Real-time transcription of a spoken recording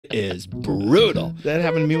is brutal. That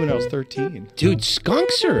happened to me when I was 13. Dude,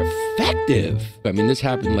 skunks are effective. I mean, this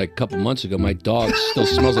happened like a couple months ago. My dog still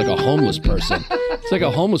smells like a homeless person. It's like a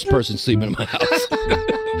homeless person sleeping in my house.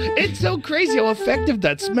 It's so crazy how effective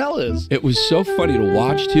that smell is. It was so funny to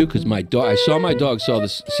watch too, because I saw my dog see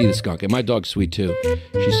the skunk, and my dog's sweet too.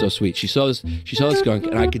 She's so sweet. She saw the skunk,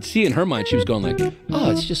 and I could see in her mind she was going like, "Oh,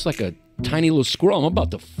 it's just like a tiny little squirrel. I'm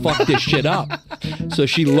about to fuck this shit up." So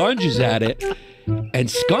she lunges at it, and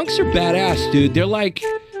skunks are badass, dude. They're like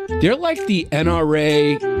the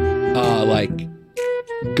NRA, like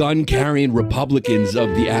gun-carrying Republicans of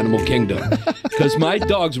the animal kingdom. Because my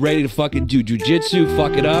dog's ready to fucking do jujitsu,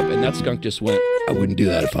 fuck it up, and that skunk just went, "I wouldn't do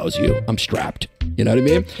that if I was you. I'm strapped." You know what I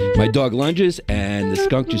mean? My dog lunges, and the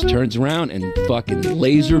skunk just turns around and fucking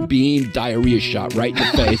laser beam diarrhea shot right in the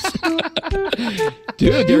face.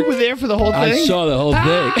 Dude, you were there for the whole thing? I saw the whole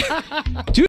thing. Dude.